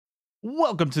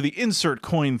Welcome to the Insert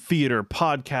Coin Theater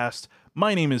podcast.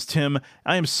 My name is Tim.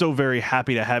 I am so very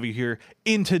happy to have you here.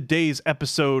 In today's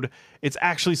episode, it's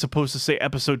actually supposed to say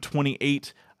episode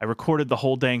 28. I recorded the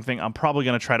whole dang thing. I'm probably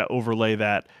going to try to overlay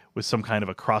that with some kind of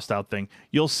a crossed out thing.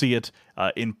 You'll see it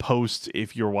in post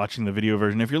if you're watching the video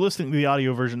version. If you're listening to the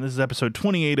audio version, this is episode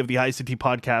 28 of the ICT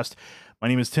podcast. My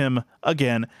name is Tim.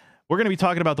 Again, we're going to be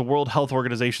talking about the World Health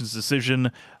Organization's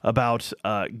decision about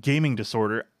gaming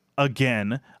disorder.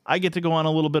 Again, I get to go on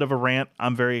a little bit of a rant.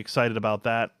 I'm very excited about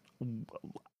that.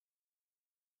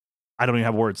 I don't even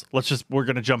have words. We're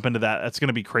going to jump into that. That's going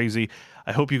to be crazy.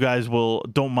 I hope you guys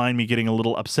don't mind me getting a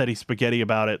little upsetty spaghetti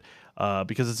about it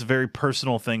because it's a very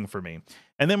personal thing for me.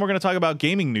 And then we're going to talk about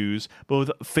gaming news,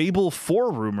 both Fable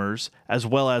 4 rumors, as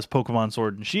well as Pokemon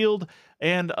Sword and Shield,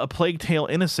 and A Plague Tale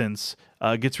Innocence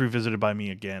gets revisited by me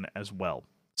again as well.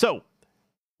 So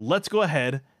let's go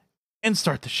ahead and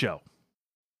start the show.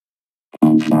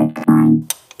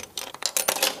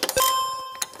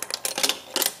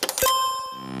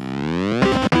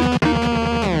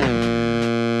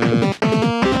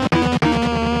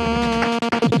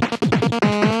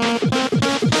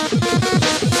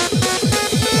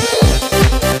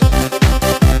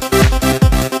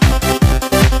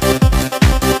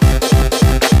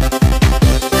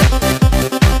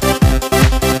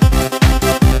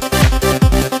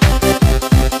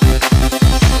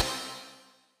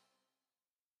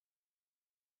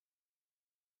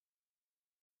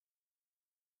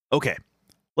 Okay,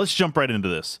 let's jump right into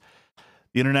this.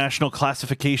 The International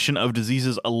Classification of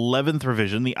Diseases 11th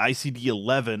revision, the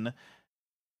ICD-11,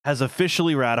 has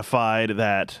officially ratified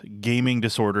that gaming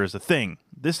disorder is a thing.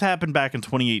 This happened back in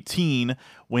 2018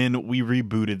 when we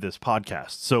rebooted this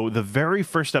podcast. So the very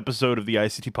first episode of the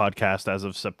ICT podcast as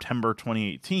of September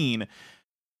 2018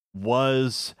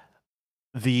 was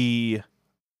the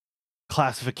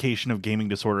classification of gaming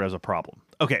disorder as a problem.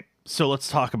 Okay, so let's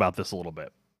talk about this a little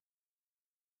bit.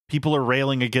 People are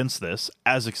railing against this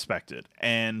as expected,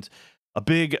 and a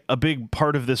big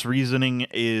part of this reasoning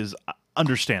is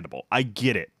understandable. I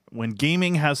get it. When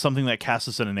gaming has something that casts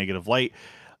us in a negative light,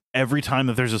 every time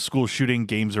that there's a school shooting,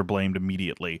 games are blamed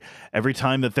immediately. Every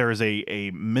time that there is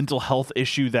a mental health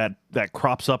issue that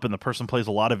crops up and the person plays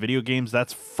a lot of video games,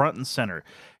 that's front and center.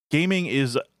 Gaming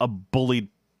is a bullied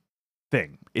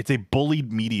thing. It's a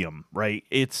bullied medium, right?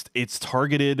 It's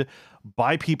targeted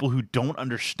by people who don't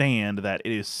understand that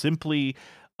it is simply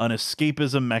an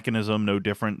escapism mechanism, no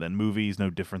different than movies,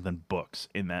 no different than books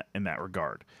in that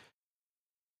regard.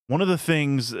 One of the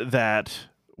things that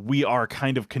we are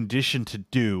kind of conditioned to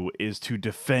do is to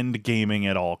defend gaming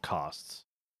at all costs.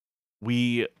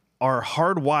 We are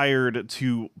hardwired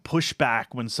to push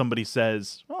back when somebody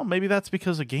says, "Well, maybe that's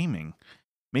because of gaming.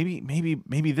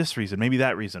 Maybe this reason, maybe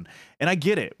that reason." And I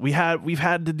get it. We've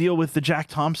had to deal with the Jack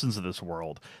Thompsons of this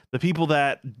world, the people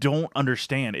that don't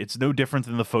understand. It's no different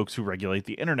than the folks who regulate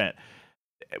the internet.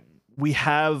 We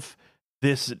have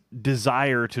this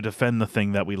desire to defend the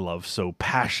thing that we love so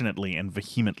passionately and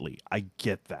vehemently. I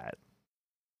get that.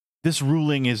 This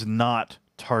ruling is not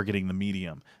targeting the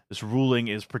medium. This ruling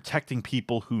is protecting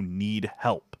people who need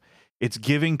help. It's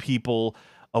giving people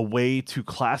a way to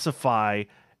classify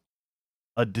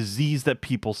a disease that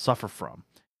people suffer from.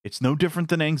 It's no different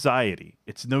than anxiety.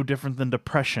 It's no different than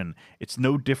depression. It's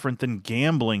no different than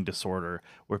gambling disorder,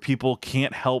 where people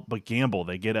can't help but gamble.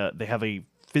 They have a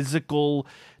physical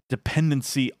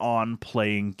dependency on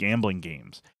playing gambling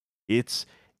games. It's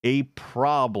a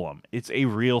problem. It's a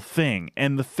real thing.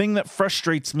 And the thing that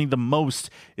frustrates me the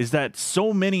most is that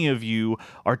so many of you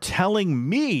are telling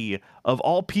me, of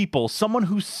all people, someone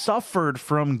who suffered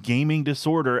from gaming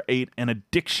disorder, an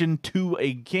addiction to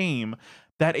a game,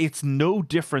 that it's no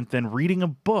different than reading a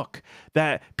book,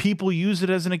 that people will use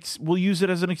it as an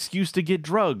excuse to get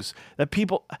drugs, that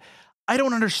people... I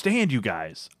don't understand, you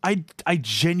guys. I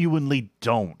genuinely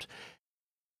don't.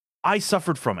 I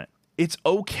suffered from it. It's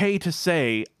okay to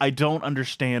say I don't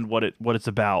understand what it's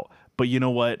about, but you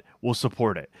know what? We'll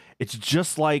support it. It's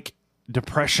just like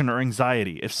depression or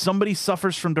anxiety. If somebody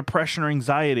suffers from depression or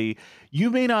anxiety, you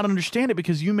may not understand it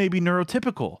because you may be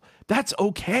neurotypical. That's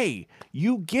okay.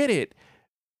 You get it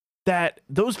that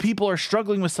those people are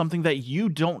struggling with something that you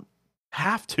don't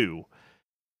have to.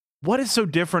 What is so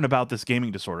different about this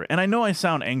gaming disorder? And I know I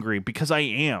sound angry because I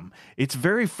am. It's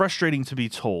very frustrating to be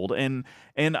told. And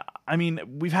I mean,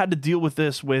 we've had to deal with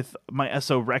this with my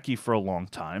SO Recce for a long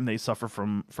time. They suffer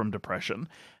from depression,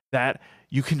 that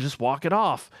you can just walk it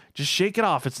off. Just shake it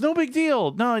off. It's no big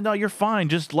deal. No, you're fine.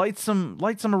 Just light some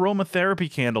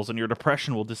aromatherapy candles and your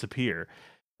depression will disappear.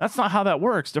 That's not how that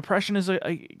works. Depression is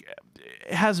it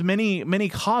has many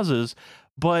causes,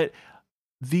 but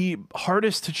The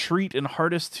hardest to treat and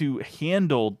hardest to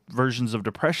handle versions of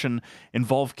depression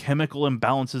involve chemical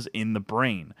imbalances in the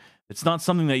brain. It's not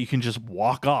something that you can just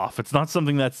walk off. It's not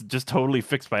something that's just totally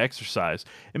fixed by exercise.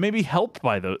 It may be helped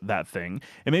by that thing.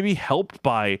 It may be helped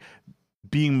by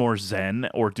being more zen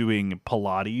or doing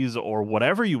Pilates or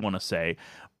whatever you want to say,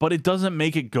 but it doesn't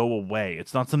make it go away.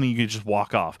 It's not something you can just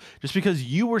walk off. Just because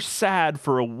you were sad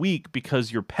for a week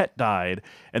because your pet died,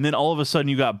 and then all of a sudden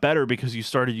you got better because you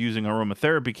started using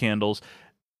aromatherapy candles,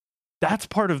 that's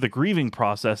part of the grieving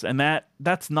process, and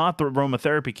that's not the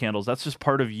aromatherapy candles. That's just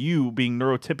part of you being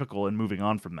neurotypical and moving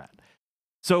on from that.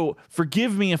 So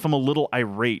forgive me if I'm a little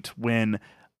irate when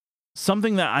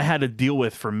something that I had to deal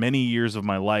with for many years of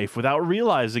my life without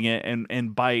realizing it,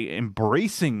 and by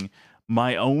embracing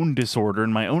my own disorder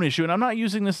and my own issue. And I'm not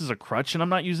using this as a crutch, and I'm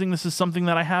not using this as something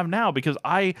that I have now, because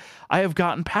I have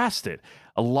gotten past it.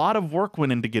 A lot of work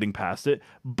went into getting past it,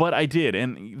 but I did,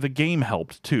 and the game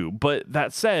helped too. But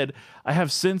that said, I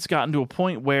have since gotten to a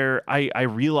point where I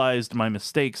realized my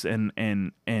mistakes and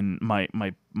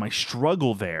my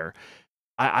struggle there.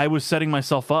 I was setting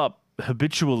myself up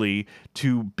habitually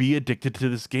to be addicted to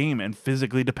this game and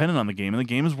physically dependent on the game, and the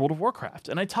game is World of Warcraft.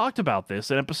 And I talked about this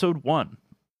in episode 1.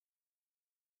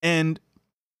 And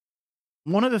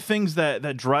one of the things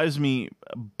that drives me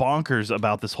bonkers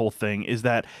about this whole thing is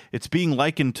that it's being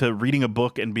likened to reading a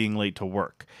book and being late to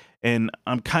work. And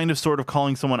I'm kind of sort of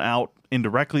calling someone out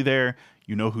indirectly there.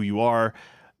 You know who you are.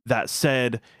 That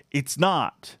said, it's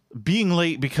not. Being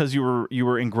late because you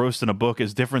were engrossed in a book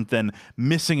is different than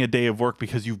missing a day of work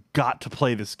because you've got to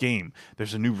play this game.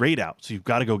 There's a new raid out, so you've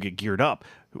got to go get geared up.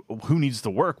 Who needs to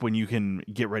work when you can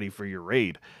get ready for your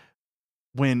raid?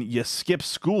 When you skip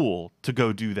school to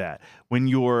go do that, when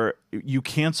you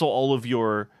cancel all of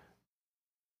your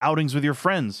outings with your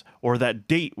friends, or that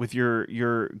date with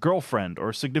your girlfriend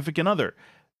or significant other,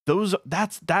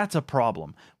 that's a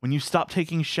problem. When you stop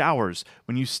taking showers,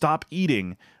 when you stop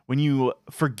eating, when you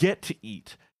forget to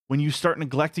eat, when you start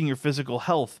neglecting your physical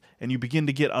health and you begin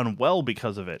to get unwell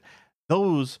because of it,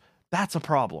 that's a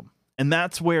problem. And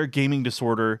that's what gaming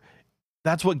disorder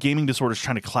is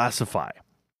trying to classify.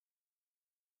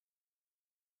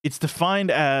 It's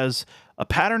defined as a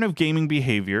pattern of gaming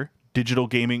behavior, digital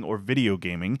gaming or video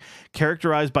gaming,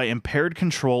 characterized by impaired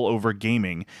control over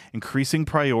gaming, increasing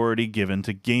priority given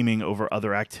to gaming over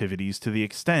other activities to the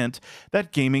extent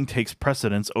that gaming takes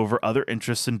precedence over other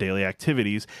interests and daily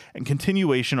activities, and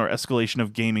continuation or escalation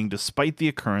of gaming despite the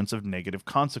occurrence of negative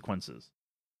consequences.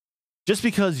 Just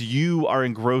because you are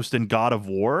engrossed in God of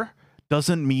War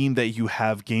doesn't mean that you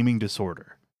have gaming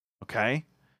disorder, okay?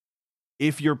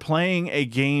 If you're playing a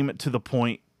game to the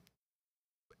point,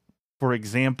 for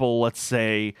example, let's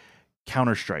say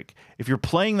Counter-Strike. If you're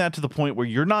playing that to the point where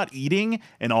you're not eating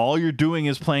and all you're doing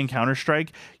is playing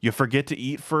Counter-Strike, you forget to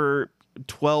eat for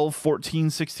 12, 14,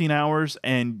 16 hours,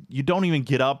 and you don't even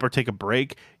get up or take a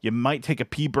break. You might take a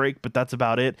pee break, but that's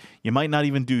about it. You might not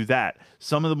even do that.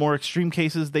 Some of the more extreme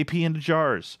cases, they pee into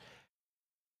jars.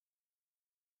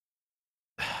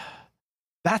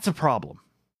 That's a problem.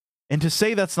 And to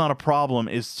say that's not a problem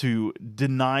is to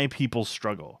deny people's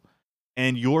struggle,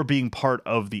 and you're being part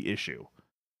of the issue.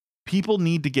 People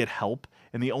need to get help,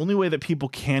 and the only way that people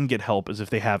can get help is if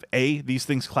they have A, these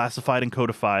things classified and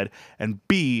codified, and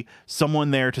B,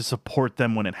 someone there to support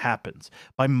them when it happens.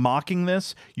 By mocking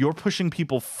this, you're pushing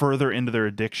people further into their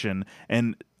addiction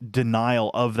and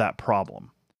denial of that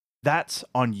problem. That's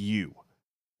on you.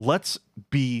 Let's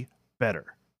be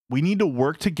better. We need to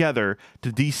work together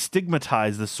to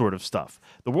destigmatize this sort of stuff.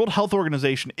 The World Health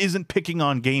Organization isn't picking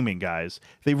on gaming, guys.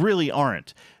 They really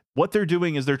aren't. What they're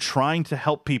doing is they're trying to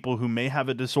help people who may have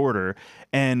a disorder,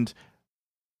 and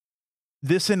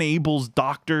this enables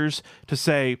doctors to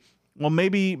say, well,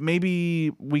 maybe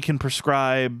we can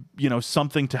prescribe,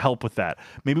 something to help with that.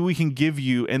 Maybe we can give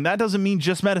you, and that doesn't mean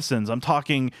just medicines. I'm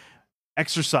talking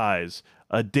exercise,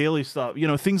 daily stuff,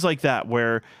 things like that,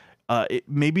 where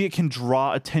maybe it can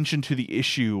draw attention to the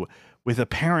issue with a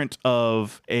parent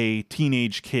of a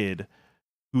teenage kid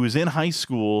who is in high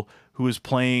school who is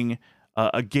playing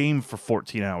a game for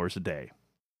 14 hours a day.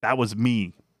 That was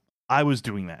me. I was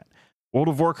doing that. World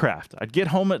of Warcraft. I'd get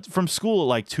home from school at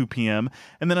like 2 p.m.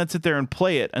 and then I'd sit there and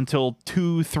play it until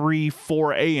 2, 3,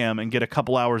 4 a.m. and get a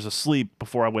couple hours of sleep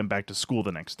before I went back to school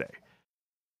the next day.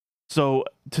 So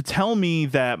to tell me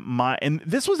that and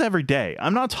this was every day.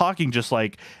 I'm not talking just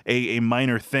like a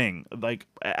minor thing. Like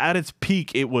at its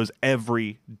peak, it was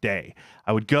every day.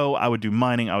 I would go, I would do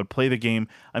mining, I would play the game.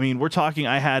 I mean, we're talking,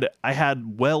 I had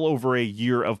well over a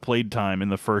year of played time in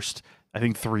the first, I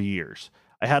think, 3 years.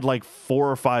 I had like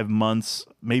 4 or 5 months,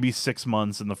 maybe 6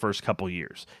 months in the first couple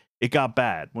years. it got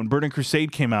bad. When Burning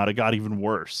Crusade came out, it got even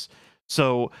worse.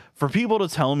 So for people to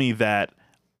tell me that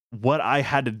what I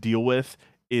had to deal with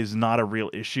is not a real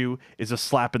issue is a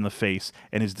slap in the face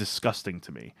and is disgusting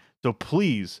to me. So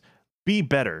please be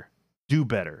better, do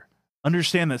better.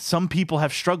 Understand that some people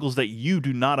have struggles that you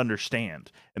do not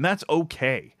understand, and that's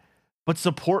okay. But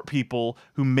support people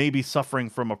who may be suffering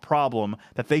from a problem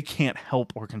that they can't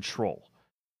help or control.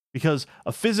 Because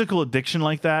a physical addiction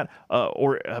like that,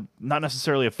 or not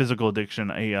necessarily a physical addiction,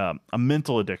 a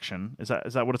mental addiction, is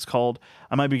that what it's called?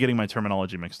 I might be getting my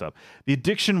terminology mixed up. The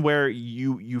addiction where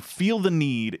you feel the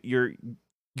need, you're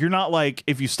not like,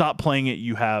 if you stop playing it,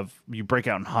 you break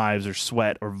out in hives or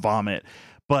sweat or vomit,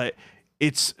 but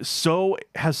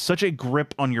has such a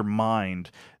grip on your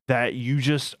mind that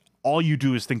all you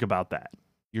do is think about that.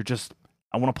 You're just,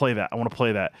 I want to play that. I want to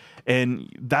play that.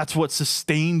 And that's what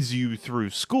sustains you through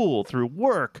school, through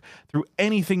work, through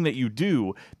anything that you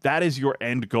do. That is your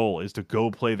end goal, is to go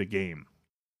play the game.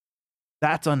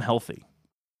 That's unhealthy.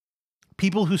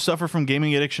 People who suffer from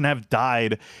gaming addiction have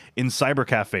died in cyber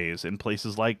cafes in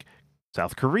places like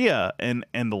South Korea and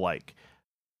the like.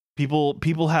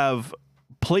 People have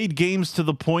played games to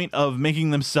the point of making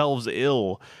themselves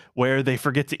ill, where they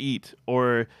forget to eat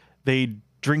or they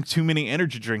drink too many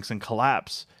energy drinks and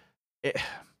collapse.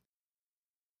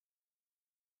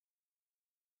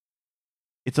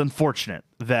 It's unfortunate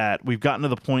that we've gotten to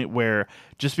the point where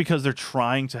just because they're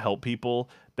trying to help people,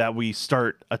 that we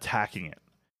start attacking it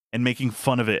and making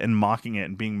fun of it and mocking it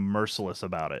and being merciless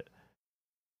about it.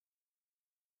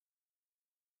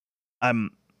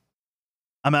 I'm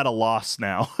at a loss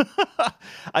now.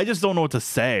 I just don't know what to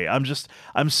say.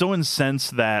 I'm so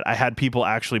incensed that I had people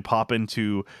actually pop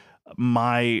into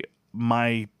my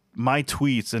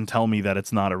tweets and tell me that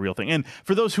it's not a real thing. And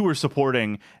for those who are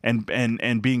supporting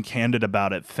and being candid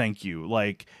about it, thank you.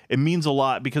 Like, it means a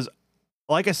lot, because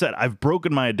like I said, I've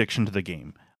broken my addiction to the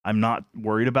game. I'm not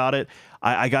worried about it.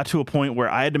 I got to a point where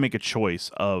I had to make a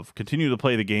choice of continue to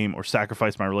play the game or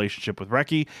sacrifice my relationship with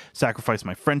Reki, sacrifice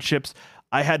my friendships.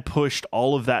 I had pushed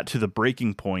all of that to the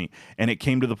breaking point, and it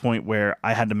came to the point where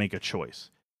I had to make a choice.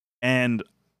 And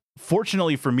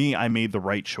fortunately for me, I made the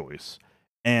right choice,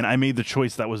 and I made the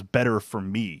choice that was better for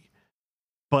me.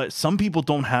 But some people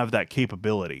don't have that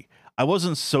capability. I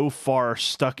wasn't so far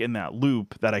stuck in that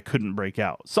loop that I couldn't break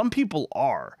out. Some people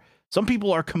are. Some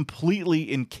people are completely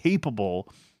incapable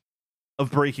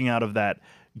of breaking out of that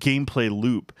gameplay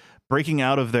loop, breaking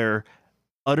out of their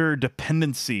utter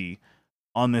dependency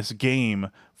on this game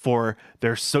for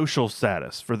their social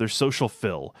status, for their social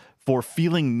fill, for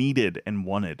feeling needed and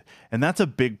wanted. And that's a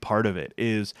big part of it.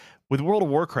 Is with World of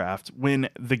Warcraft, when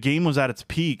the game was at its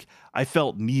peak, I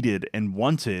felt needed and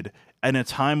wanted in a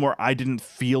time where I didn't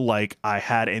feel like I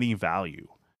had any value.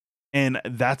 And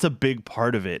that's a big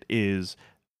part of it, is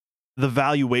the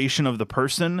valuation of the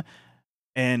person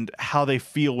and how they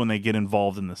feel when they get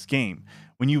involved in this game.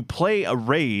 When you play a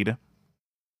raid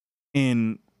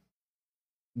in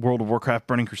World of Warcraft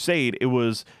Burning Crusade, it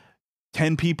was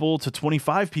 10 people to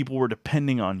 25 people were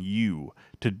depending on you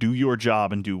to do your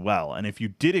job and do well. And if you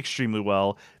did extremely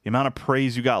well, the amount of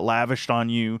praise you got lavished on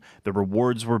you, the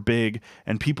rewards were big,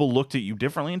 and people looked at you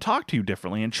differently and talked to you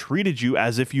differently and treated you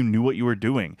as if you knew what you were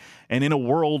doing. And in a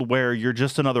world where you're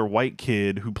just another white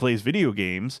kid who plays video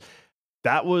games,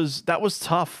 that was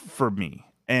tough for me.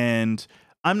 And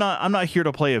I'm not here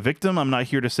to play a victim. I'm not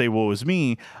here to say woe is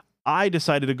me. I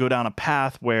decided to go down a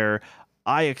path where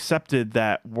I accepted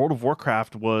that World of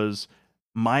Warcraft was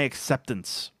my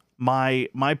acceptance, my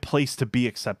place to be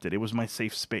accepted. It was my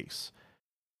safe space.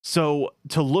 So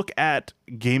to look at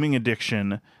gaming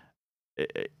addiction,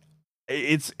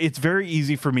 it's very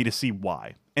easy for me to see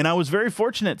why. And I was very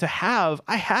fortunate to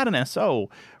I had an SO.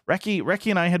 Reki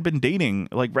and I had been dating.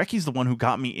 Like, Reki's the one who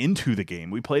got me into the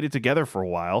game. We played it together for a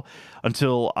while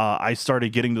until I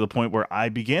started getting to the point where I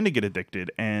began to get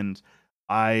addicted, and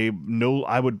I know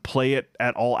I would play it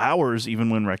at all hours, even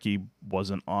when Reki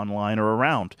wasn't online or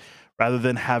around, rather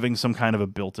than having some kind of a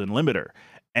built-in limiter.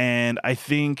 And I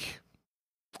think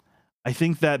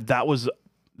that was,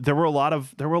 there were a lot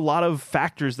of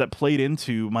factors that played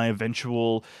into my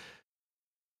eventual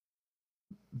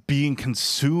being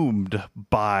consumed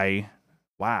by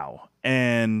WoW.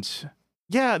 And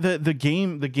yeah, the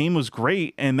game was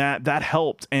great, and that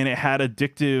helped, and it had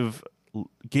addictive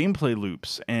gameplay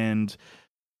loops, and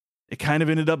it kind of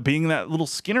ended up being that little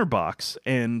Skinner box.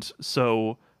 And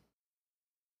so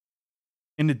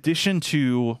in addition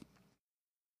to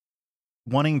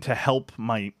wanting to help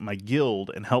my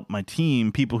guild and help my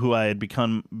team, people who I had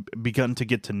begun to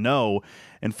get to know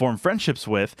and form friendships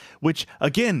with, which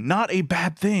again, not a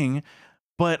bad thing,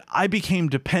 but I became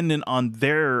dependent on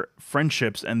their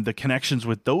friendships and the connections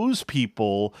with those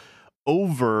people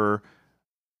over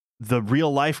the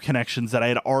real life connections that I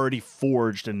had already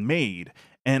forged and made.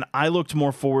 And I looked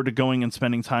more forward to going and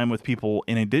spending time with people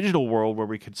in a digital world where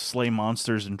we could slay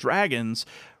monsters and dragons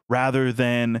rather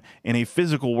than in a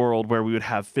physical world where we would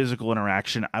have physical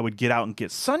interaction. I would get out and get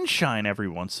sunshine every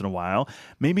once in a while,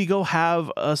 maybe go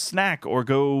have a snack or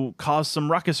go cause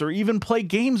some ruckus or even play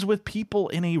games with people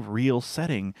in a real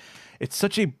setting. It's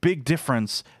such a big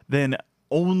difference than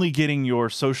only getting your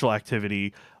social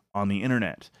activity on the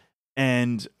internet.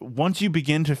 And once you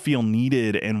begin to feel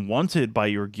needed and wanted by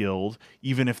your guild,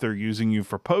 even if they're using you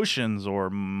for potions or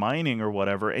mining or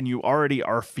whatever, and you already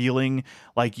are feeling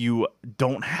like you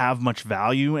don't have much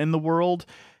value in the world,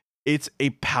 it's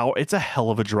a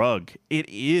hell of a drug. It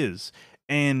is.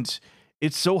 And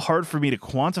it's so hard for me to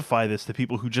quantify this to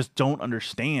people who just don't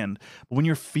understand. But when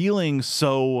you're feeling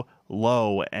so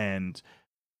low and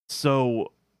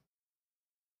so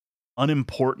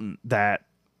unimportant, that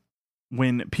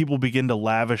when people begin to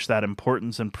lavish that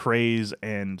importance and praise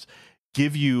and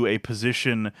give you a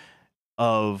position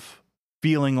of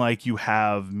feeling like you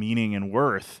have meaning and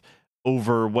worth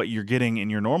over what you're getting in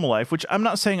your normal life, which I'm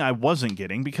not saying I wasn't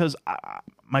getting, because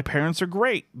my parents are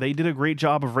great. They did a great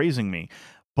job of raising me,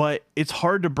 but it's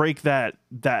hard to break that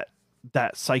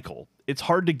cycle. It's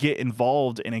hard to get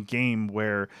involved in a game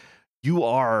where you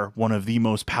are one of the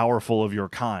most powerful of your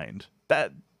kind.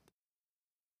 That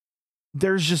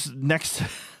there's just next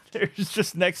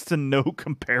to no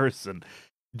comparison.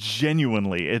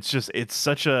 Genuinely, it's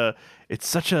such a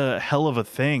hell of a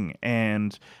thing.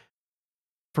 And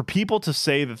for people to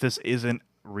say that this isn't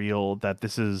real, that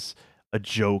this is a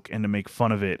joke, and to make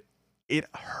fun of it, it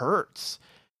hurts,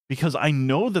 because I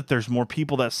know that there's more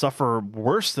people that suffer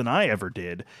worse than I ever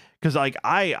did. Because like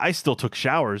I still took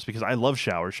showers because I love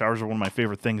showers. Showers are one of my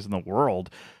favorite things in the world.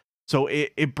 So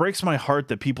it breaks my heart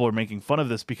that people are making fun of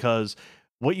this, because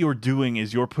what you're doing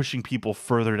is you're pushing people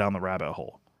further down the rabbit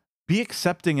hole. Be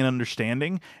accepting and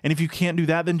understanding. And if you can't do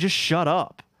that, then just shut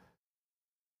up.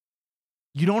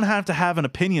 You don't have to have an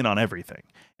opinion on everything.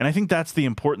 And I think that's the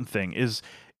important thing is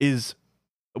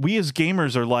we as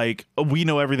gamers are like, oh, we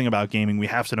know everything about gaming. We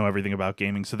have to know everything about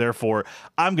gaming. So therefore,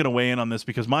 I'm going to weigh in on this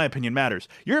because my opinion matters.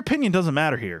 Your opinion doesn't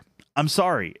matter here. I'm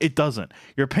sorry, it doesn't.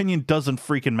 Your opinion doesn't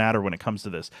freaking matter when it comes to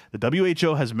this. The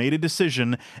WHO has made a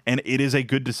decision, and it is a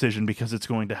good decision because it's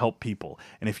going to help people.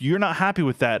 And if you're not happy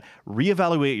with that,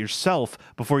 reevaluate yourself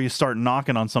before you start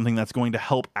knocking on something that's going to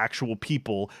help actual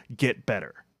people get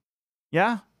better.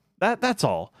 Yeah, that's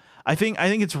all. I think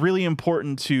it's really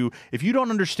important to, if you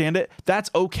don't understand it, that's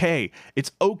okay.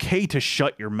 It's okay to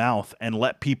shut your mouth and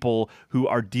let people who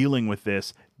are dealing with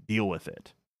this deal with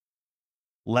it.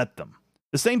 Let them.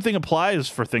 The same thing applies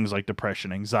for things like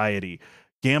depression, anxiety,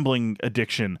 gambling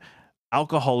addiction,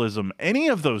 alcoholism, any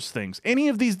of those things, any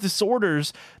of these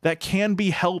disorders that can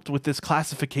be helped with this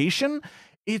classification.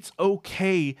 It's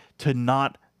okay to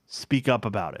not speak up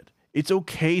about it. It's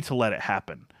okay to let it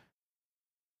happen.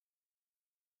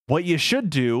 What you should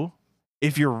do,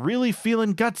 if you're really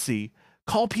feeling gutsy,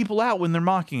 call people out when they're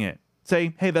mocking it.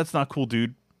 Say, hey, that's not cool,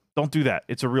 dude. Don't do that.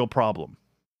 It's a real problem.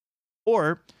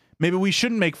 Or maybe we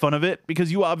shouldn't make fun of it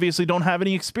because you obviously don't have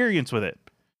any experience with it.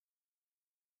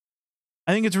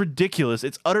 I think it's ridiculous.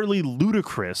 It's utterly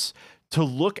ludicrous to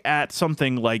look at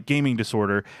something like gaming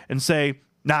disorder and say,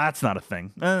 nah, that's not a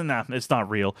thing. Nah, it's not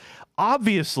real.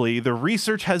 Obviously, the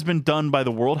research has been done by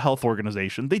the World Health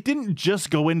Organization. They didn't just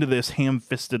go into this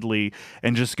ham-fistedly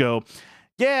and just go,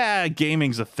 yeah,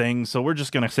 gaming's a thing, so we're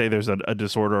just going to say there's a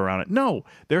disorder around it. No,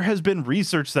 there has been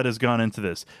research that has gone into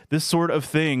this. This sort of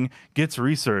thing gets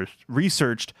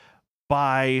researched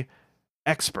by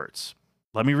experts.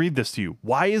 Let me read this to you.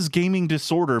 Why is gaming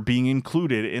disorder being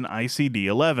included in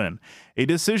ICD-11? A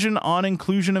decision on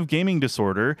inclusion of gaming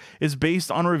disorder is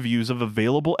based on reviews of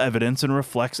available evidence and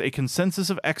reflects a consensus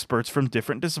of experts from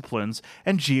different disciplines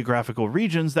and geographical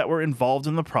regions that were involved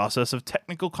in the process of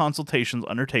technical consultations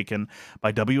undertaken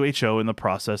by WHO in the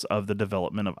process of the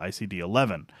development of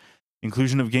ICD-11.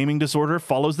 Inclusion of gaming disorder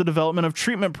follows the development of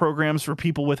treatment programs for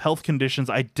people with health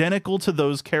conditions identical to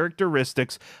those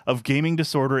characteristics of gaming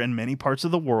disorder in many parts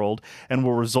of the world and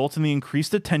will result in the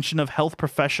increased attention of health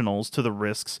professionals to the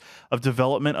risks of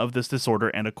development of this disorder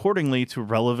and accordingly to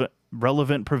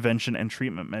relevant prevention and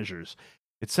treatment measures.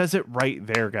 It says it right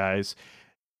there, guys.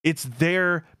 It's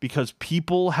there because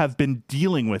people have been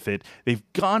dealing with it. They've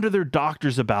gone to their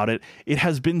doctors about it. It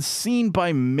has been seen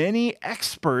by many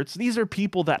experts. These are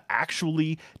people that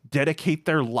actually dedicate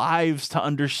their lives to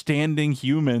understanding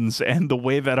humans and the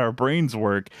way that our brains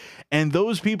work. And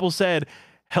those people said,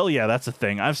 Hell yeah, that's a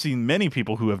thing. I've seen many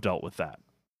people who have dealt with that.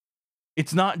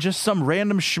 It's not just some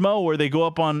random schmo where they go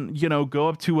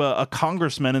up to a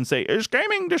congressman and say, is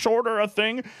gaming disorder a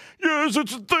thing? Yes,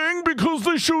 it's a thing because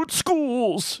they shoot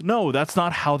schools. No, that's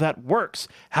not how that works.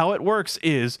 How it works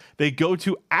is they go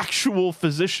to actual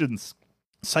physicians,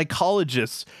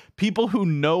 psychologists, people who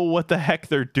know what the heck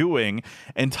they're doing,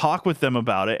 and talk with them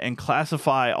about it and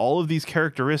classify all of these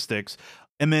characteristics.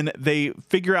 And then they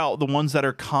figure out the ones that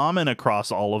are common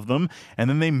across all of them, and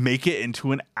then they make it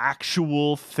into an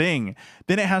actual thing.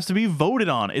 Then it has to be voted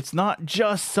on. It's not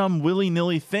just some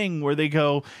willy-nilly thing where they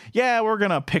go, yeah, we're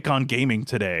going to pick on gaming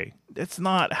today. It's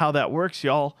not how that works,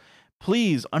 y'all.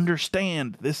 Please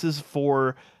understand, this is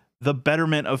for the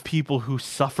betterment of people who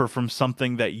suffer from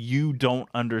something that you don't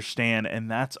understand, and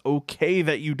that's okay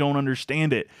that you don't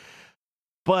understand it.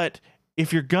 But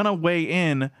if you're going to weigh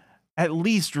in, at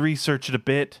least research it a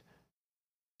bit.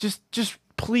 Just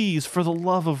please, for the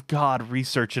love of God,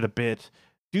 research it a bit.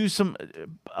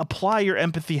 Apply your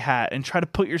empathy hat and try to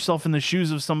put yourself in the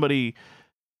shoes of somebody.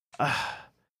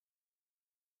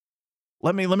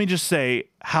 Let me just say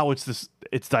how it's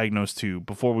diagnosed too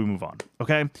before we move on,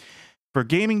 okay? For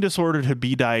gaming disorder to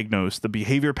be diagnosed, the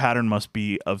behavior pattern must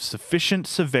be of sufficient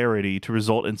severity to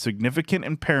result in significant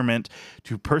impairment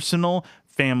to personal,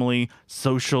 family,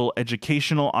 social,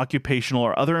 educational, occupational,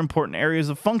 or other important areas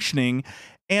of functioning,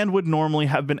 and would normally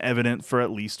have been evident for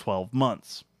at least 12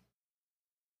 months.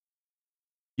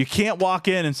 You can't walk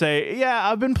in and say, yeah,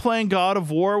 I've been playing God of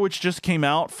War, which just came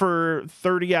out, for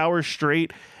 30 hours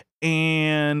straight,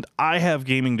 and I have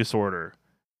gaming disorder.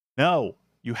 No.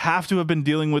 You have to have been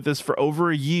dealing with this for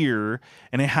over a year,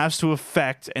 and it has to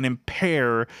affect and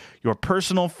impair your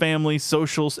personal, family,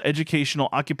 social, educational,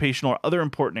 occupational, or other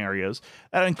important areas.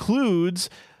 That includes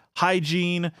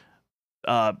hygiene,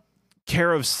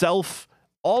 care of self,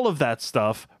 all of that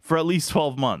stuff for at least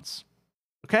 12 months.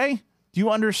 Okay? Do you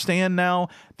understand now?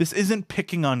 This isn't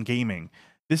picking on gaming.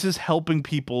 This is helping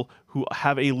people who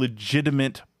have a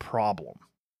legitimate problem.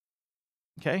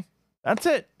 Okay? That's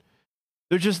it.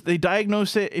 They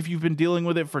diagnose it if you've been dealing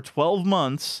with it for 12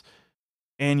 months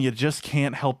and you just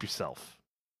can't help yourself.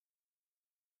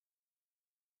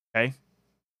 Okay?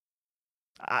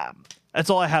 That's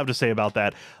all I have to say about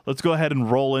that. Let's go ahead and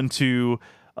roll into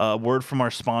a word from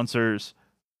our sponsors.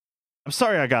 I'm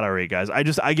sorry I got irate, guys.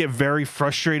 I get very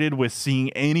frustrated with seeing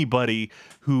anybody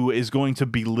who is going to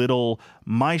belittle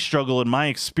my struggle and my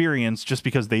experience just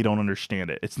because they don't understand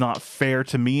it. It's not fair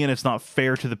to me, and it's not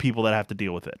fair to the people that have to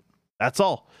deal with it. That's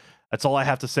all. That's all I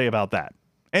have to say about that.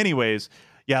 Anyways,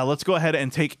 yeah, let's go ahead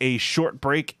and take a short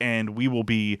break, and we will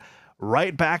be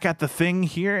right back at the thing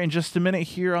here in just a minute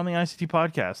here on the ICT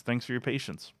Podcast. Thanks for your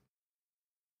patience.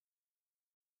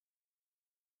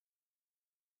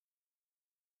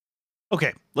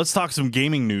 Okay, let's talk some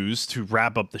gaming news to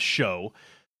wrap up the show.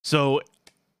 So,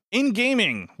 in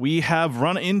gaming, we have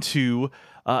run into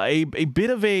a bit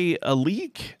of a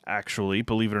leak, actually,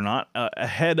 believe it or not,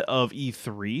 ahead of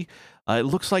E3. It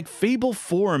looks like Fable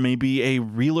 4 may be a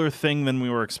realer thing than we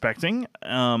were expecting.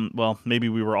 Well, maybe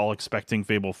we were all expecting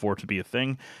Fable 4 to be a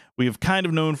thing. We have kind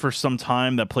of known for some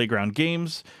time that Playground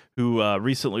Games, who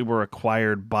recently were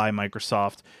acquired by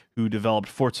Microsoft, who developed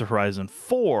Forza Horizon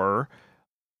 4,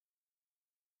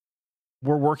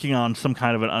 were working on some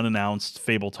kind of an unannounced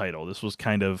Fable title. This was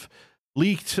kind of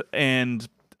leaked and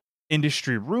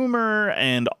industry rumor,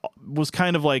 and was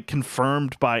kind of like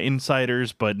confirmed by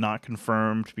insiders, but not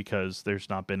confirmed because there's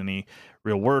not been any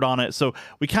real word on it. So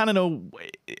we kind of know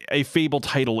a Fable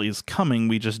title is coming.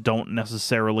 We just don't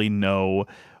necessarily know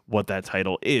what that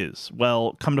title is.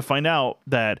 Well, come to find out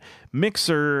that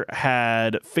Mixer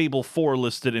had Fable 4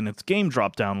 listed in its game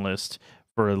drop-down list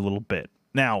for a little bit.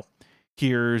 Now,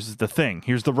 here's the thing.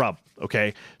 Here's the rub,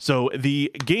 okay? So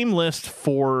the game list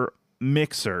for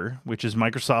Mixer, which is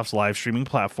Microsoft's live streaming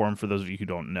platform, for those of you who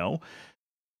don't know,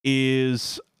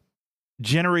 is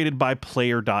generated by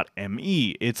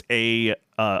Player.me. It's a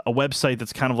website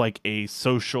that's kind of like a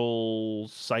social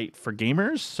site for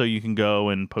gamers, so you can go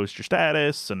and post your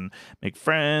status and make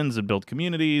friends and build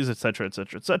communities, etc.,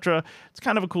 etc., etc. It's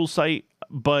kind of a cool site,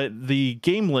 but the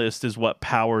game list is what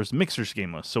powers Mixer's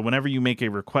game list. So whenever you make a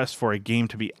request for a game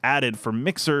to be added for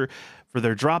Mixer for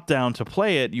their drop down to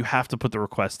play it, you have to put the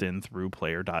request in through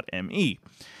Player.me.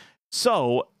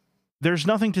 So there's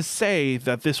nothing to say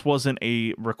that this wasn't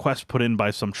a request put in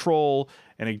by some troll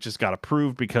and it just got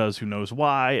approved because who knows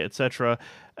why, etc.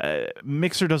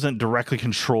 Mixer doesn't directly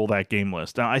control that game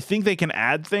list. Now, I think they can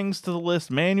add things to the list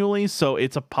manually, so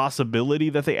it's a possibility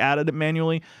that they added it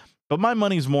manually. But my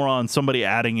money's more on somebody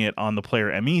adding it on the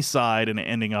Player.me side and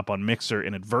ending up on Mixer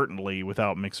inadvertently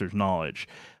without Mixer's knowledge.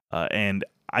 And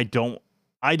I don't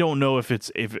know if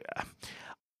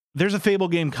there's a Fable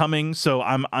game coming, so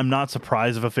I'm not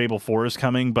surprised if a Fable 4 is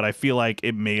coming, but I feel like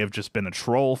it may have just been a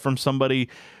troll from somebody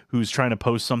who's trying to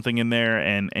post something in there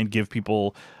and give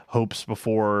people hopes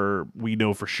before we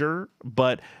know for sure.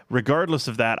 But regardless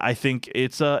of that, I think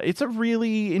it's a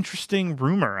really interesting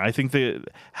rumor. I think that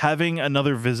having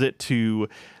another visit to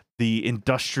the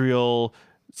industrial,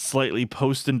 slightly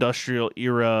post-industrial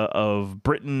era of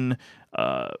Britain,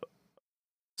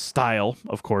 style,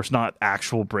 of course, not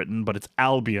actual Britain, but it's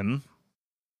Albion.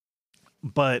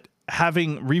 But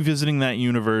revisiting that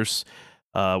universe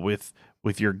with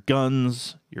your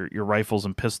guns, your rifles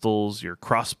and pistols, your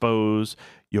crossbows,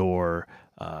 your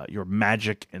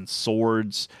magic and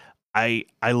swords, I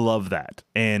love that.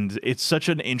 And it's such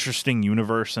an interesting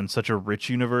universe and such a rich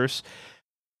universe.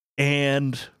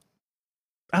 And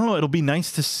I don't know, it'll be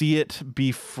nice to see it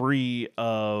be free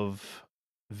of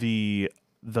the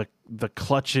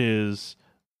clutches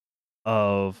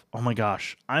of, oh my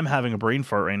gosh, I'm having a brain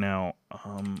fart right now.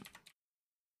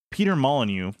 Peter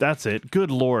Molyneux, that's it.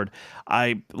 Good Lord.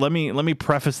 Let me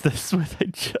preface this with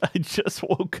I just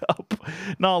woke up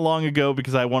not long ago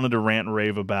because I wanted to rant and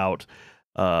rave about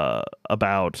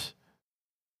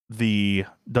the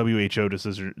WHO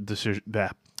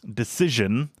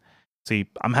decision. See,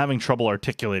 I'm having trouble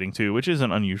articulating too, which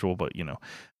isn't unusual, but you know.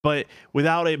 But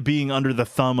without it being under the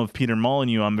thumb of Peter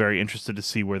Molyneux, I'm very interested to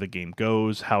see where the game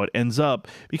goes, how it ends up,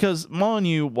 because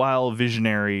Molyneux, while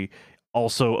visionary,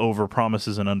 also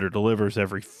overpromises and underdelivers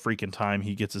every freaking time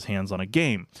he gets his hands on a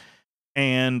game.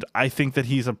 And I think that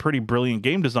he's a pretty brilliant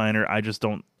game designer. I just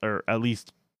don't, or at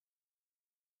least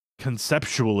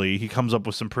conceptually, he comes up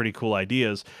with some pretty cool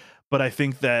ideas. But I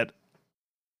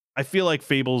feel like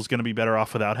Fable's going to be better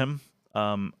off without him.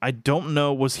 I don't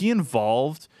know. Was he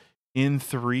involved in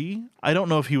 3? I don't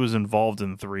know if he was involved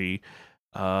in 3.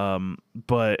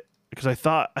 But because I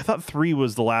thought 3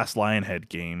 was the last Lionhead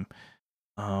game.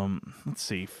 Let's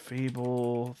see.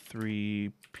 Fable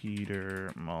 3,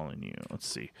 Peter Molyneux. Let's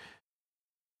see.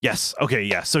 Yes. Okay.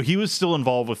 Yeah. So he was still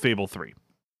involved with Fable 3.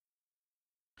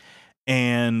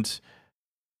 And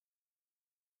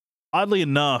oddly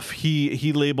enough,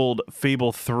 he labeled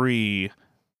Fable 3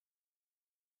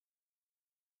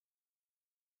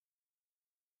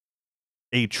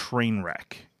 a train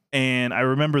wreck. And I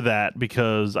remember that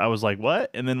because I was like, what?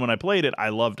 And then when I played it, I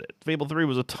loved it. Fable 3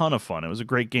 was a ton of fun. It was a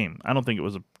great game. I don't think it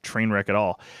was a train wreck at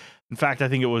all. In fact, I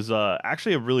think it was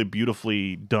actually a really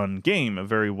beautifully done game, a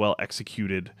very well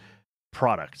executed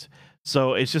product.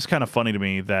 So it's just kind of funny to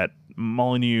me that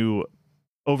Molyneux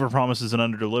overpromises and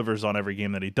underdelivers on every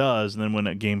game that he does, and then when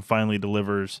a game finally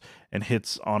delivers and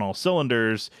hits on all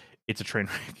cylinders, it's a train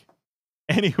wreck.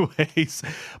 Anyways,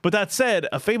 but that said,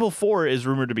 a Fable 4 is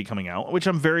rumored to be coming out, which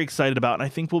I'm very excited about, and I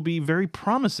think will be very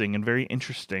promising and very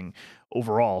interesting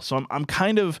overall. So I'm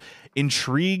kind of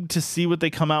intrigued to see what they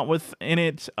come out with in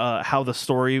it, how the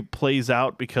story plays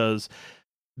out, because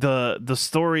the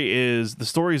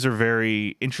stories are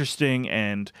very interesting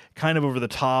and kind of over the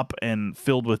top and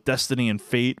filled with destiny and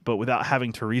fate, but without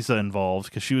having Teresa involved,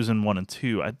 because she was in 1 and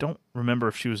 2. I don't remember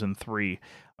if she was in 3.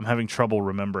 I'm having trouble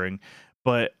remembering.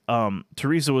 But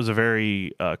Teresa was a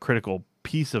very critical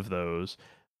piece of those.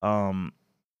 I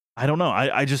don't know.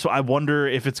 I wonder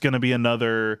if it's going to be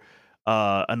another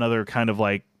kind of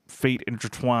like fate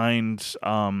intertwined,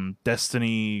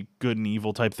 destiny, good and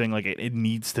evil type thing. Like it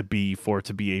needs to be for it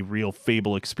to be a real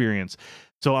Fable experience.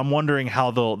 So I'm wondering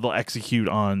how they'll execute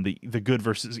on the good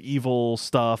versus evil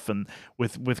stuff, and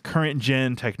with current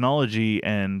gen technology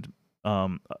and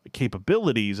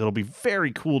capabilities, it'll be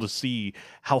very cool to see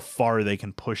how far they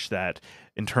can push that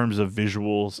in terms of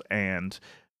visuals and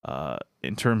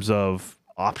in terms of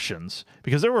options,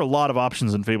 because there were a lot of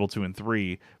options in Fable 2 and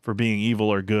 3 for being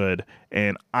evil or good,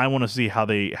 and I want to see how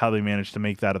they manage to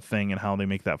make that a thing and how they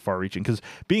make that far reaching, because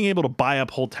being able to buy up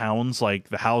whole towns, like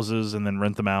the houses, and then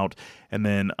rent them out, and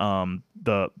then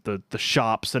the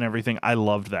shops and everything, I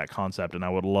loved that concept, and I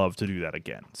would love to do that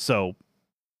again. So,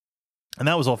 and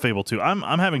that was all Fable 2.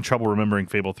 I'm having trouble remembering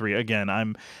Fable 3. Again, I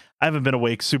haven't been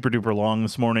awake super duper long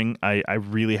this morning. I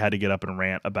really had to get up and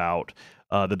rant about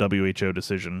the WHO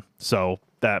decision. So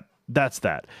that's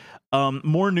that.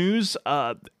 More news.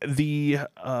 There's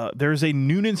a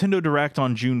new Nintendo Direct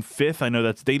on June 5th. I know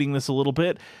that's dating this a little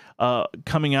bit.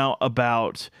 Coming out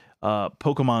about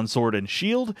Pokemon Sword and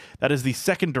Shield. That is the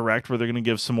second direct where they're going to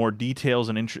give some more details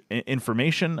and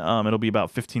information. It'll be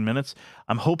about 15 minutes.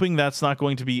 I'm hoping that's not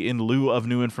going to be in lieu of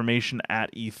new information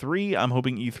at E3. I'm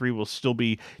hoping E3 will still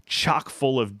be chock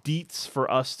full of deets for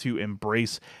us to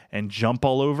embrace and jump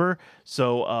all over.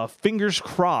 So fingers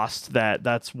crossed that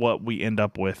that's what we end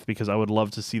up with, because I would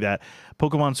love to see that.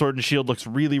 Pokemon Sword and Shield looks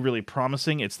really, really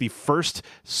promising. It's the first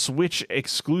Switch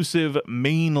exclusive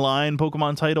mainline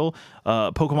Pokemon title.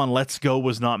 Pokemon Let's Go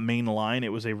was not mainline. It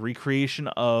was a recreation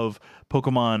of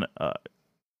Pokemon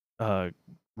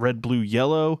Red, Blue,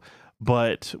 Yellow,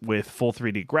 but with full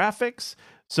 3D graphics.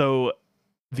 So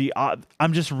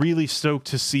I'm just really stoked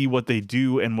to see what they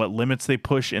do and what limits they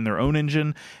push in their own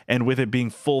engine. And with it being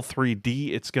full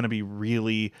 3D, it's going to be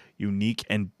really unique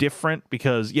and different,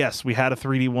 because yes, we had a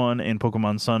 3D one in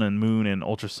Pokemon Sun and Moon and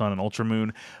Ultra Sun and Ultra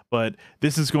Moon, but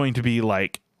this is going to be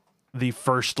like the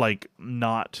first like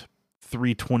not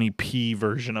 320p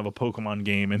version of a Pokemon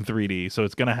game in 3D. So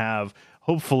it's going to have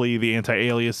hopefully the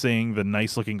anti-aliasing, the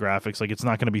nice looking graphics. Like, it's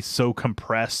not going to be so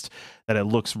compressed that it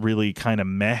looks really kind of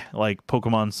meh like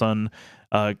Pokemon Sun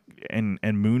and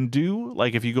Moon do.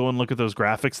 Like, if you go and look at those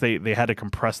graphics, they had to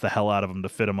compress the hell out of them to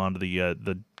fit them onto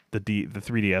the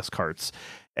 3DS carts.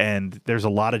 And there's a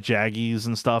lot of jaggies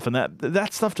and stuff, and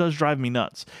that stuff does drive me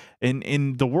nuts.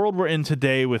 In the world we're in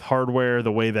today with hardware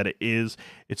the way that it is,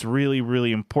 it's really,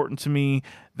 really important to me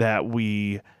that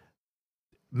we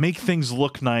make things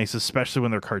look nice, especially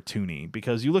when they're cartoony.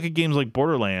 Because you look at games like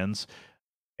Borderlands,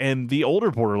 and the older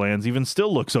Borderlands even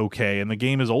still looks okay, and the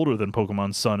game is older than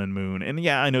Pokemon Sun and Moon. And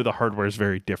yeah, I know the hardware is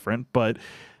very different, but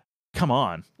come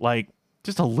on, like,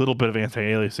 just a little bit of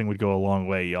anti-aliasing would go a long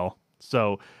way, y'all.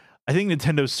 So I think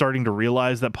Nintendo's starting to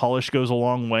realize that polish goes a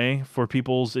long way for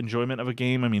people's enjoyment of a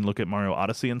game. I mean, look at Mario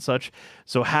Odyssey and such.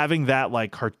 So having that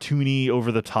like cartoony,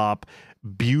 over the top,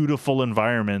 beautiful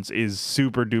environments is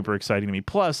super duper exciting to me.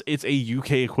 Plus, it's a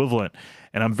UK equivalent,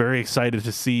 and I'm very excited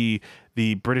to see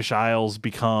the British Isles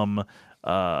become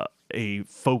a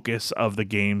focus of the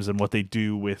games and what they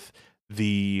do with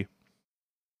the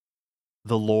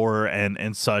lore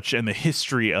and such, and the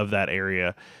history of that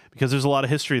area, because there's a lot of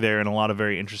history there and a lot of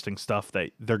very interesting stuff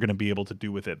that they're going to be able to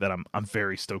do with it that I'm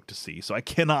very stoked to see. So I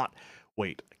cannot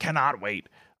wait.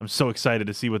 I'm so excited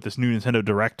to see what this new Nintendo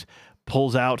Direct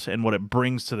pulls out and what it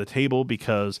brings to the table,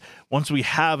 because once we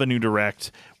have a new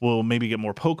Direct, we'll maybe get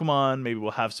more Pokemon, maybe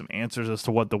we'll have some answers as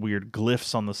to what the weird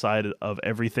glyphs on the side of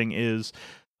everything is.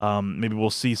 Maybe we'll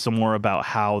see some more about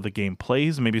how the game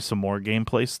plays, maybe some more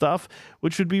gameplay stuff,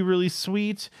 which would be really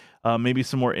sweet. Maybe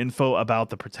some more info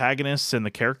about the protagonists and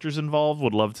the characters involved.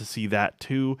 Would love to see that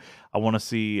too. I want to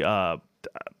see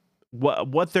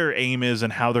what their aim is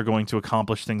and how they're going to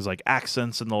accomplish things like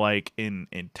accents and the like in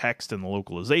text and the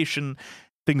localization,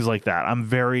 things like that.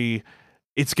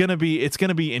 It's gonna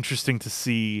be interesting to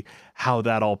see how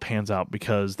that all pans out,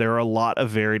 because there are a lot of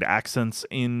varied accents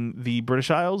in the British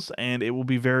Isles, and it will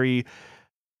be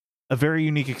a very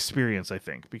unique experience, I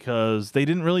think, because they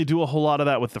didn't really do a whole lot of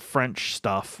that with the French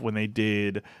stuff when they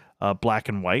did Black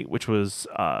and White, which was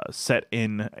set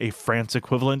in a France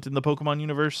equivalent in the Pokemon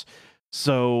universe.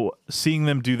 So seeing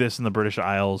them do this in the British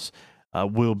Isles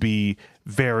will be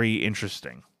very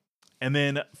interesting. And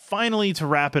then finally, to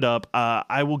wrap it up,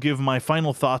 I will give my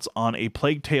final thoughts on A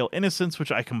Plague Tale: Innocence,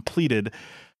 which I completed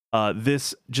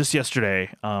this just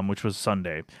yesterday, which was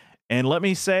Sunday. And let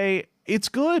me say, it's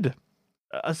good.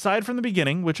 Aside from the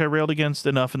beginning, which I railed against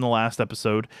enough in the last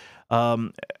episode,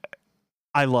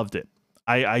 I loved it.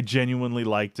 I genuinely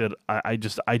liked it. I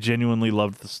genuinely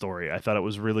loved the story. I thought it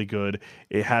was really good.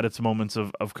 It had its moments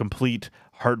of complete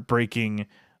heartbreaking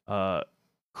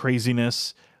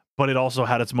craziness, but it also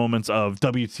had its moments of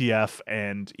WTF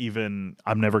and even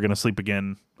I'm never going to sleep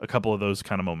again. A couple of those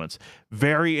kind of moments.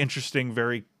 Very interesting,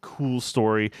 very cool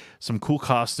story, some cool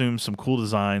costumes, some cool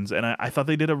designs, and I thought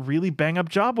they did a really bang-up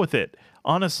job with it.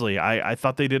 Honestly, I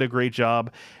thought they did a great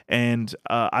job, and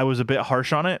I was a bit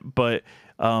harsh on it, but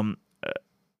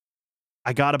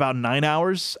I got about 9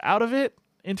 hours out of it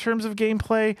in terms of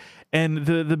gameplay, and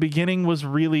the beginning was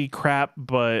really crap,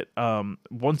 but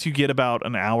once you get about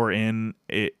an hour in,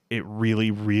 it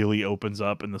really, really opens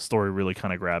up, and the story really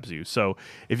kind of grabs you. So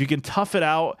if you can tough it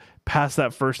out past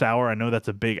that first hour, I know that's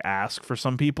a big ask for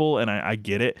some people, and I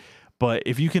get it, but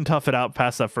if you can tough it out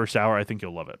past that first hour, I think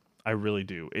you'll love it. I really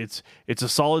do. It's a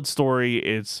solid story.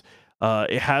 It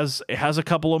has a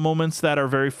couple of moments that are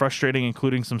very frustrating,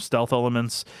 including some stealth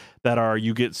elements that are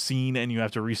you get seen and you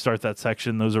have to restart that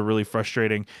section. Those are really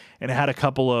frustrating. And it had a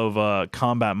couple of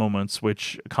combat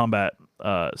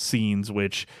scenes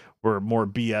which were more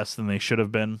BS than they should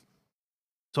have been.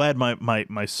 So I had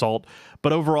my salt,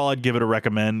 but overall I'd give it a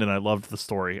recommend, and I loved the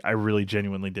story. I really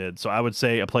genuinely did. So I would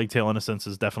say A Plague Tale: Innocence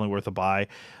is definitely worth a buy.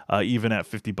 Even at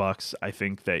 $50, I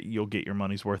think that you'll get your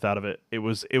money's worth out of it. It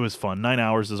was fun. 9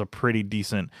 hours is a pretty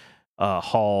decent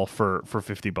haul for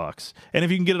 $50. And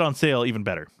if you can get it on sale, even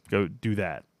better. Go do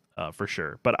that for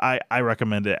sure. But I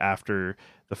recommend it after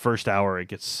the first hour. It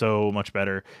gets so much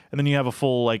better. And then you have a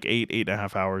full like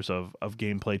 8.5 hours of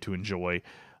gameplay to enjoy.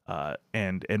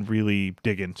 And really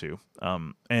dig into.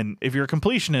 And if you're a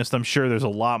completionist, I'm sure there's a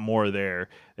lot more there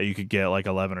that you could get like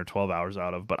 11 or 12 hours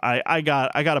out of. But I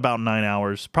got about 9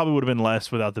 hours. Probably would have been less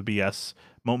without the BS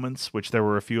moments, which there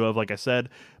were a few of, like I said.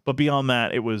 But beyond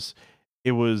that, it was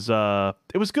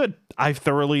good. I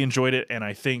thoroughly enjoyed it, and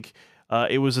I think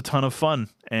it was a ton of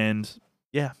fun. And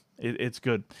yeah, it's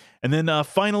good. And then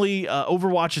finally,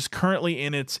 Overwatch is currently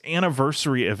in its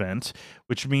anniversary event,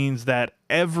 which means that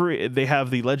they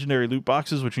have the legendary loot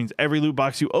boxes, which means every loot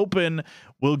box you open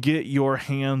will get your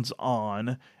hands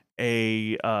on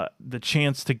the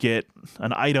chance to get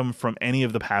an item from any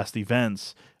of the past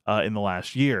events in the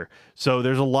last year. So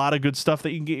there's a lot of good stuff that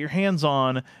you can get your hands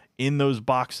on in those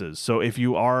boxes. So if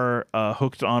you are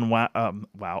hooked on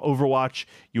Overwatch,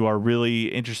 you are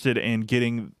really interested in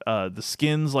getting the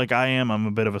skins like I am. I'm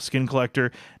a bit of a skin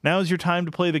collector. Now is your time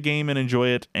to play the game and enjoy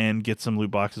it and get some loot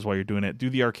boxes while you're doing it. Do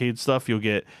the arcade stuff. You'll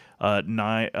get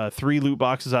 3 loot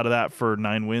boxes out of that for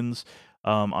 9 wins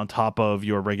on top of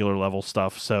your regular level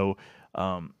stuff. So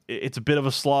it's a bit of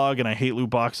a slog, and I hate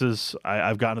loot boxes.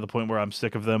 I've gotten to the point where I'm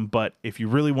sick of them. But if you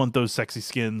really want those sexy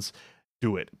skins,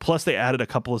 do it. Plus, they added a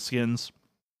couple of skins,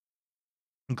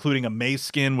 including a Mei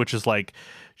skin, which is like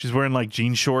she's wearing like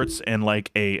jean shorts and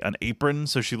like an apron,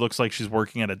 so she looks like she's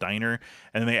working at a diner.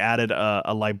 And then they added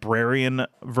a librarian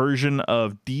version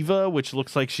of Diva, which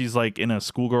looks like she's like in a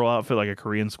schoolgirl outfit, like a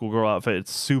Korean schoolgirl outfit.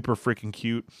 It's super freaking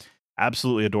cute,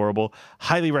 absolutely adorable.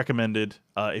 Highly recommended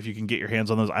if you can get your hands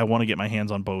on those. I want to get my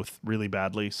hands on both really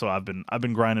badly, so I've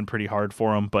been grinding pretty hard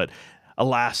for them, but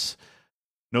alas,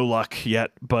 no luck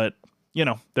yet. But you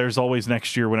know, there's always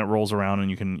next year when it rolls around, and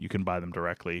you can buy them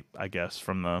directly, I guess,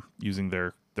 from using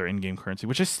their in-game currency,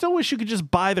 which I still wish you could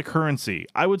just buy the currency.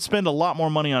 I would spend a lot more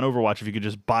money on Overwatch if you could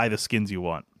just buy the skins you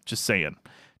want. Just saying,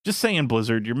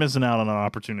 Blizzard, you're missing out on an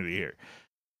opportunity here.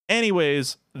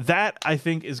 Anyways, that I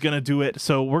think is going to do it.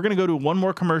 So we're going to go to one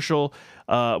more commercial,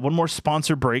 one more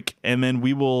sponsor break, and then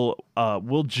we'll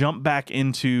jump back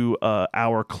into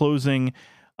our closing.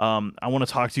 I want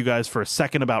to talk to you guys for a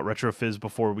second about RetroFizz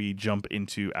before we jump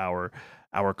into our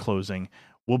closing.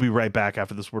 We'll be right back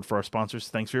after this word for our sponsors.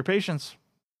 Thanks for your patience.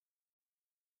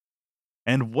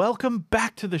 And welcome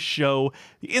back to the show,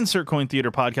 the Insert Coin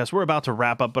Theater podcast. We're about to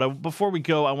wrap up, but before we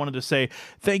go, I wanted to say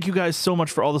thank you guys so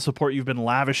much for all the support you've been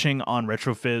lavishing on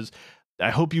RetroFizz. I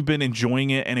hope you've been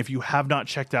enjoying it, and if you have not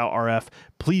checked out RF,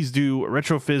 please do.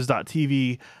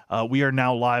 Retrofizz.tv. We are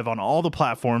now live on all the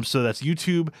platforms, so that's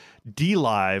YouTube,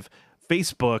 DLive,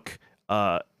 Facebook,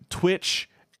 Twitch,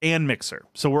 and Mixer.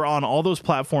 So we're on all those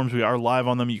platforms. We are live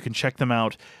on them. You can check them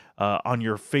out on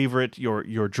your favorite,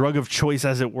 your drug of choice,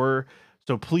 as it were.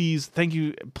 So please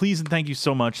and thank you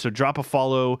so much. So drop a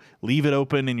follow, leave it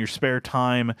open in your spare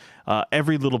time.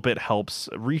 Every little bit helps.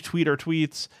 Retweet our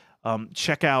tweets.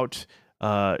 Check out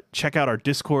our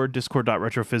Discord,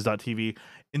 discord.retrofizz.tv.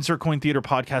 Insert Coin Theater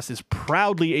podcast is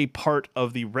proudly a part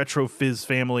of the RetroFizz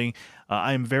family.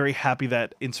 I am very happy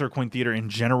that Insert Coin Theater in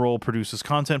general produces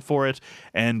content for it.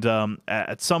 And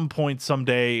at some point,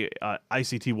 someday,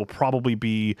 ICT will probably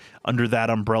be under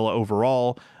that umbrella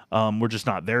overall. We're just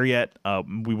not there yet.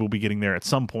 We will be getting there at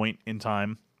some point in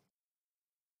time.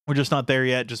 We're just not there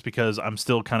yet, just because I'm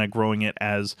still kind of growing it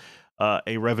as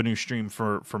a revenue stream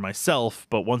for myself.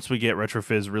 But once we get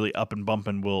RetroFizz really up and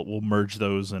bumping, we'll merge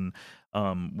those, and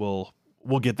we'll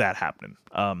get that happening.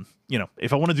 You know,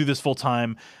 if I want to do this full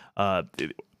time,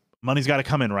 money's got to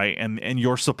come in, right? And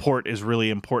your support is really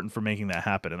important for making that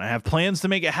happen. And I have plans to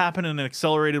make it happen in an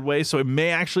accelerated way, so it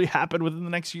may actually happen within the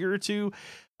next year or two.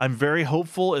 I'm very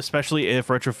hopeful, especially if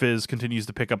RetroFizz continues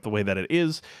to pick up the way that it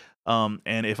is. And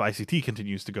if ICT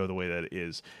continues to go the way that it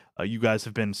is. You guys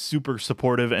have been super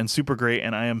supportive and super great,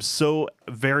 and I am so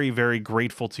very, very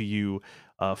grateful to you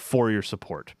for your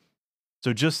support.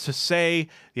 So just to say,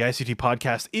 the ICT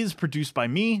podcast is produced by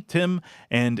me, Tim,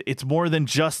 and it's more than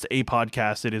just a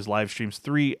podcast. It is live streams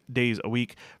 3 days a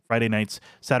week, Friday nights,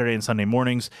 Saturday and Sunday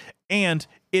mornings, and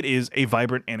it is a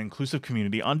vibrant and inclusive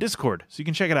community on Discord. So you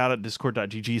can check it out at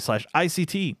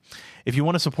discord.gg/ICT. If you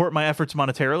want to support my efforts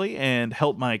monetarily and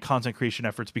help my content creation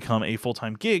efforts become a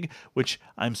full-time gig, which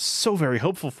I'm so very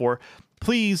hopeful for,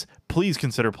 please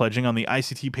consider pledging on the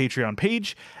ICT Patreon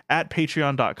page at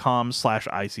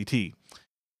patreon.com/ICT.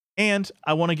 And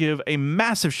I want to give a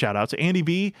massive shout out to Andy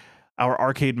B, our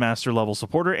Arcade Master level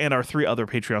supporter, and our 3 other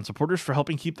Patreon supporters for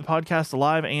helping keep the podcast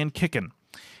alive and kicking.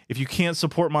 If you can't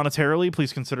support monetarily,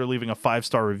 please consider leaving a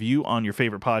 5-star review on your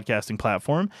favorite podcasting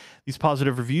platform. These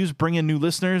positive reviews bring in new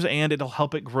listeners, and it'll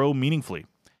help it grow meaningfully.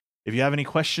 If you have any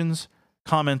questions,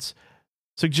 comments,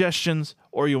 suggestions,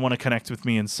 or you want to connect with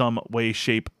me in some way,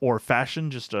 shape, or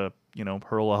fashion, just to,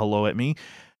 hurl a hello at me,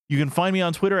 you can find me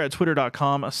on Twitter at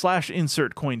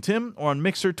twitter.com/insertcointim, or on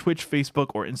Mixer, Twitch,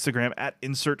 Facebook, or Instagram at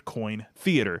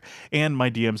insertcointheater. And my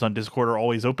DMs on Discord are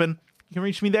always open. You can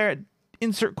reach me there at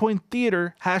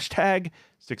insertcointheater,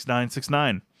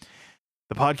 #6969.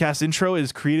 The podcast intro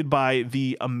is created by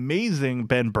the amazing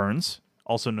Ben Burns,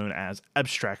 also known as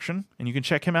Abstraction, and you can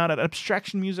check him out at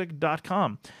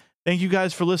abstractionmusic.com. Thank you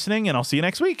guys for listening, and I'll see you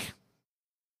next week.